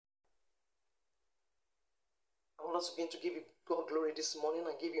us to begin to give God glory this morning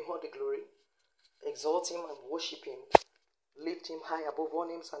and give Him all the glory. Exalt Him and worship Him. Lift Him high above all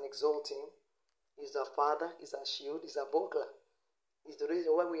names and exalt Him. He's our Father, He's our shield, He's our buckler. He's the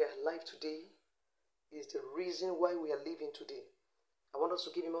reason why we are alive today. He's the reason why we are living today. I want us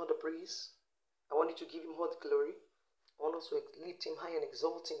to give Him all the praise. I want you to give Him all the glory. I want us to lift Him high and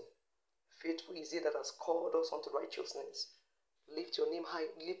exalt Him. Faithful is He that has called us unto righteousness. Lift your name high,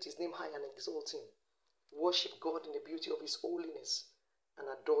 lift His name high and exalt Him. Worship God in the beauty of His holiness and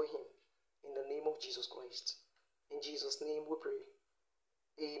adore Him in the name of Jesus Christ. In Jesus' name we pray.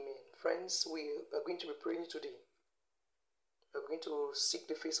 Amen. Friends, we are going to be praying today. We're going to seek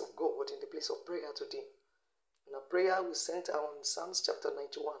the face of God in the place of prayer today. And our prayer we center on Psalms chapter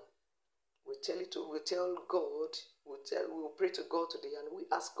 91. We pray to God today, and we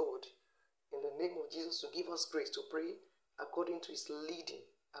ask God in the name of Jesus to give us grace to pray according to His leading,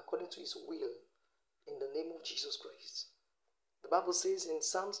 according to His will, in the name of Jesus Christ. The Bible says in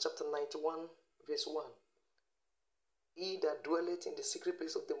Psalms chapter 91, verse 1, He that dwelleth in the secret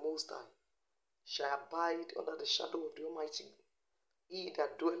place of the Most High shall abide under the shadow of the Almighty. He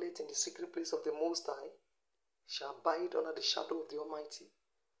that dwelleth in the secret place of the Most High shall abide under the shadow of the Almighty.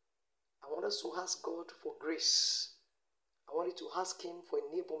 I want us to ask God for grace. I want you to ask Him for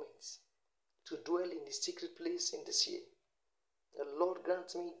enablement to dwell in the secret place in this year. The Lord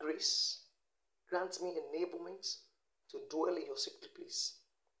grant me grace, grant me enablement to dwell in your secret place.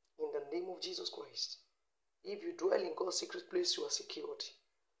 In the name of Jesus Christ. If you dwell in God's secret place, you are secured.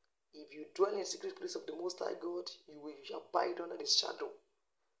 If you dwell in the secret place of the Most High God, you will abide under His shadow.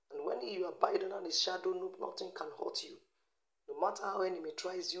 And when you abide under His shadow, nothing can hurt you. No matter how enemy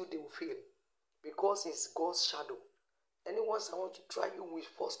tries you, they will fail. Because it's God's shadow. Anyone that wants to try you will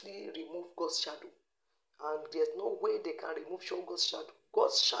firstly remove God's shadow. And there's no way they can remove God's shadow.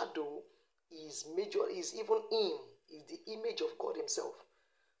 God's shadow is major, is even Him, is the image of God Himself.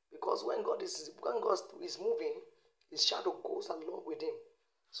 Because when God is moving, His shadow goes along with Him.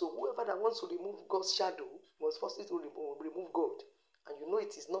 So whoever that wants to remove God's shadow must firstly to remove God. And you know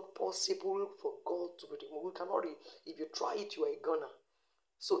it is not possible for God to be removed. You cannot, if you try it, you are a goner.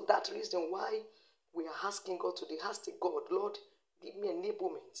 So that's the reason why we are asking God today, ask God, Lord, give me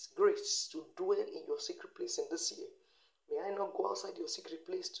enablement, grace to dwell in your secret place in this year. May I not go outside your secret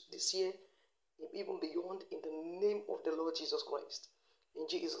place this year, even beyond, in the name of the Lord Jesus Christ. In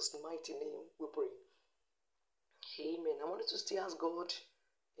Jesus' mighty name we pray. Amen. I wanted to still ask God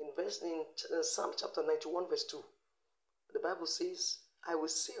in Psalm chapter 91 verse 2. The Bible says, I will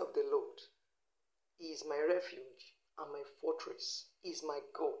say of the Lord, He is my refuge and my fortress. He is my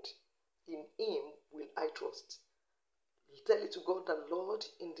God. In Him will I trust. Tell it to God that, Lord,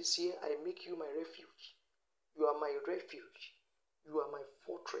 in this year I make you my refuge. You are my refuge. You are my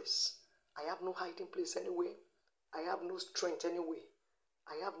fortress. I have no hiding place anywhere. I have no strength anywhere.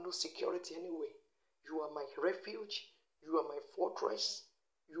 I have no security anywhere. You are my refuge. You are my fortress.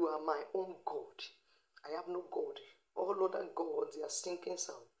 You are my own God. I have no God. All other gods, they are sinking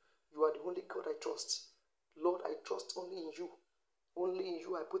sand. You are the only God I trust. Lord, I trust only in you. Only in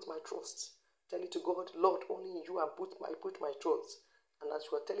you I put my trust. Tell it to God, Lord, only in you I put my trust. And as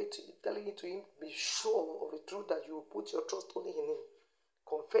you are telling it to Him, be sure of the truth that you will put your trust only in Him.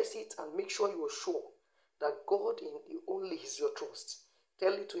 Confess it and make sure you are sure that God in you only is your trust.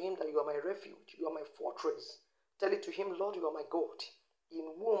 Tell it to Him that you are my refuge, you are my fortress. Tell it to Him, Lord, you are my God, in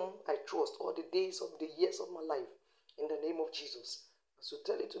whom I trust all the days of the years of my life, in the name of Jesus. So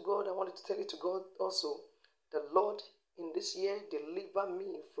tell it to God. I wanted to tell it to God also, the Lord, in this year, deliver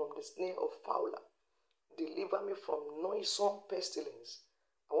me from the snare of fowler. Deliver me from noisome pestilence.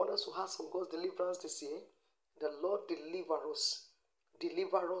 I want us to ask for God's deliverance this year. The Lord deliver us.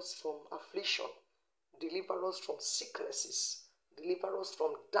 Deliver us from affliction. Deliver us from sicknesses. Deliver us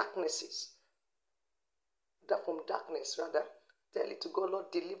from darknesses. From darkness, rather. Tell it to God,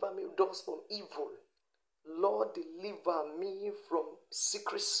 Lord, deliver me thus from evil. Lord, deliver me from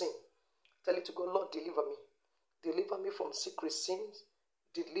secret sin. Tell it to God, Lord, deliver me. Deliver me from secret sins.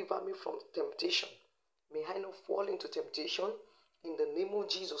 Deliver me from temptation. May I not fall into temptation in the name of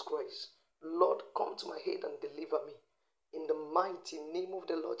Jesus Christ. Lord, come to my aid and deliver me. In the mighty name of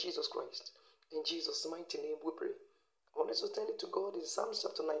the Lord Jesus Christ. In Jesus' mighty name we pray. I want us to tell it to God in Psalms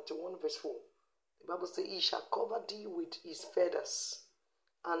chapter 91 verse 4. The Bible says, He shall cover thee with His feathers,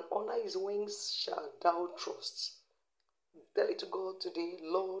 and under His wings shalt thou trust. Tell it to God today,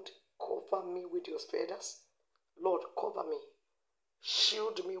 Lord, cover me with your feathers. Lord, cover me.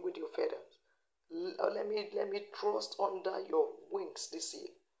 Shield me with your feathers. Let me trust under your wings this year.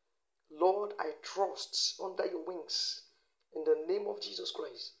 Lord, I trust under your wings. In the name of Jesus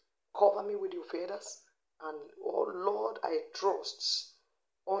Christ, cover me with your feathers And oh Lord, I trust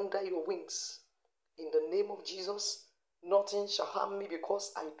under your wings. In the name of Jesus, nothing shall harm me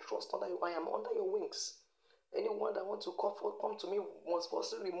because I trust under you. I am under your wings. Anyone that wants to come to me must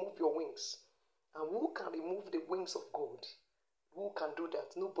first remove your wings. And who can remove the wings of God? Who can do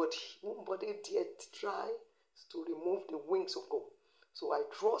that? Nobody. Nobody dare try to remove the wings of God. So I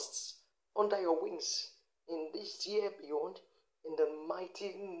trust under your wings in this year beyond, in the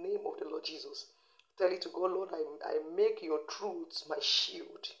mighty name of the Lord Jesus. Tell it to God, Lord, I make your truths my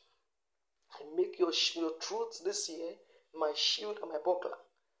shield. I make your truths this year my shield and my buckler.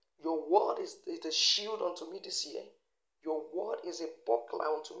 Your word is a shield unto me this year. Your word is a buckler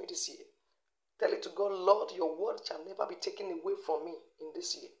unto me this year. Tell it to God, Lord, your word shall never be taken away from me in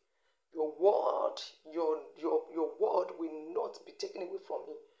this year. Your word, your word will not be taken away from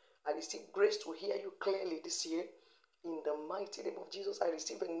me. I receive grace to hear you clearly this year. In the mighty name of Jesus, I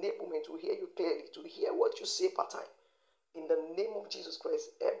receive enablement to hear you clearly, to hear what you say per time. In the name of Jesus Christ,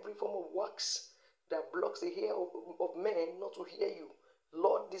 every form of wax that blocks the ear of men not to hear you,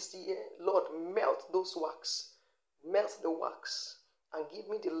 Lord, this year, Lord, melt those wax. Melt the wax and give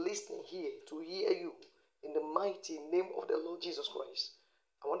me the listening here to hear you in the mighty name of the Lord Jesus Christ.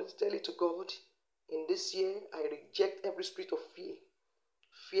 I wanted to tell you to God, in this year, I reject every spirit of fear.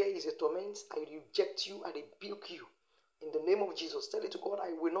 Fear is a torment. I reject you. I rebuke you. In the name of Jesus, tell it to God,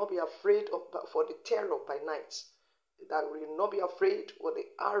 I will not be afraid for the terror by night. I will not be afraid for the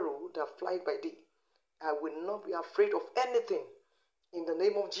arrow that flies by day. I will not be afraid of anything. In the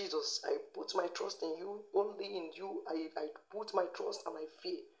name of Jesus, I put my trust in you. Only in you I put my trust and my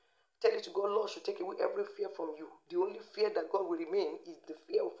fear. Tell it to God, Lord should take away every fear from you. The only fear that God will remain is the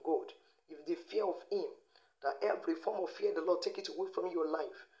fear of God. If the fear of Him, that every form of fear, the Lord take it away from your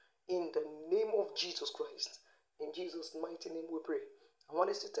life. In the name of Jesus Christ. In Jesus' mighty name we pray. I want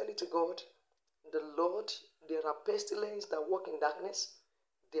us to tell it to God, the Lord, there are pestilence that walk in darkness.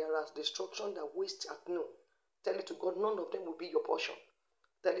 There are destruction that waste at noon. Tell it to God, none of them will be your portion.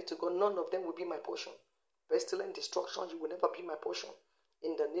 Tell it to God, none of them will be my portion. Pestilence, destruction, you will never be my portion.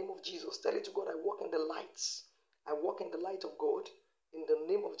 In the name of Jesus, tell it to God, I walk in the lights. I walk in the light of God. In the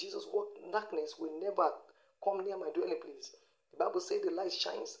name of Jesus, darkness will never come near my dwelling place. The Bible says the light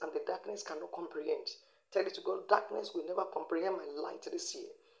shines and the darkness cannot comprehend. Tell it to God, darkness will never comprehend my light this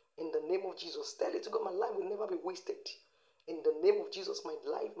year. In the name of Jesus, tell it to God, my life will never be wasted. In the name of Jesus, my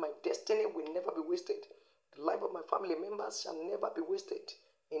life, my destiny will never be wasted. The life of my family members shall never be wasted.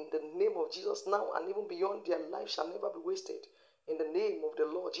 In the name of Jesus, now and even beyond, their life shall never be wasted. In the name of the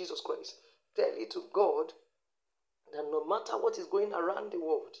Lord Jesus Christ, tell it to God that no matter what is going around the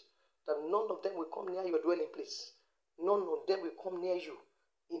world, that none of them will come near your dwelling place. None of them will come near you.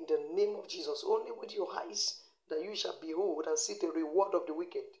 In the name of Jesus, only with your eyes that you shall behold and see the reward of the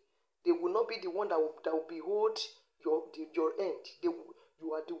wicked. They will not be the one that will behold your end.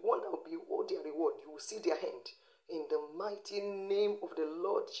 You are the one that will behold their reward. You will see their hand. In the mighty name of the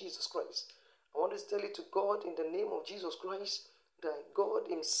Lord Jesus Christ. I want to tell it to God in the name of Jesus Christ that God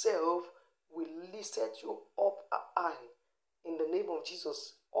Himself will set you up high. In the name of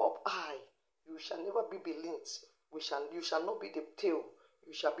Jesus, up high. You shall never be beneath. You shall not be the tail.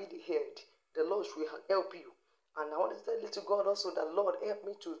 You shall be the head. The Lord will help you. And I want to tell it to God also that, Lord, help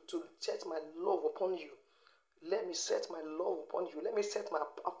me to set my love upon you. Let me set my love upon you. Let me set my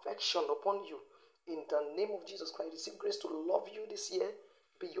affection upon you. In the name of Jesus Christ, receive grace to love you this year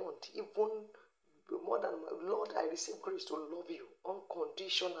beyond. Even more than, Lord, I receive grace to love you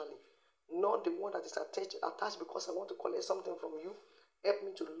unconditionally. Not the one that is attached because I want to collect something from you. Help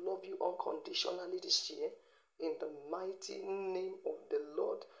me to love you unconditionally this year. In the mighty name of the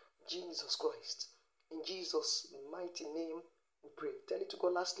Lord Jesus Christ. In Jesus' mighty name we pray. Tell it to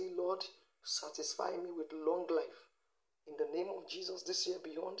God lastly, Lord, satisfy me with long life. In the name of Jesus this year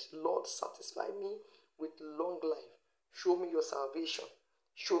beyond, Lord, satisfy me with long life. Show me your salvation.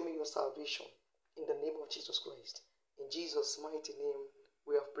 Show me your salvation. In the name of Jesus Christ. In Jesus' mighty name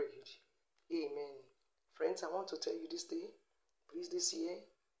we have prayed. Amen. Friends, I want to tell you this day, please, this year,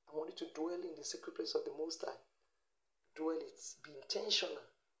 I want you to dwell in the secret place of the Most High. Dwell it. Be intentional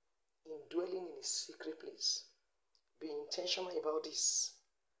in dwelling in His secret place. Be intentional about this.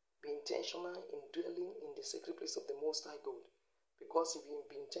 Be intentional in dwelling in the secret place of the Most High God. Because if you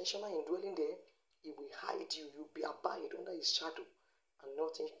be intentional in dwelling there, He will hide you. You'll be abide under His shadow, and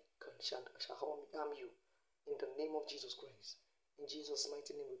nothing shall harm you. In the name of Jesus Christ. In Jesus'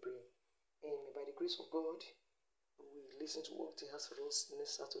 mighty name we pray. Amen. By the grace of God, we listen to what He has for us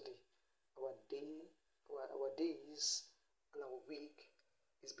next Saturday. Our days and our week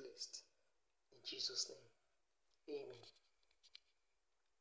is blessed. In Jesus' name. Amen.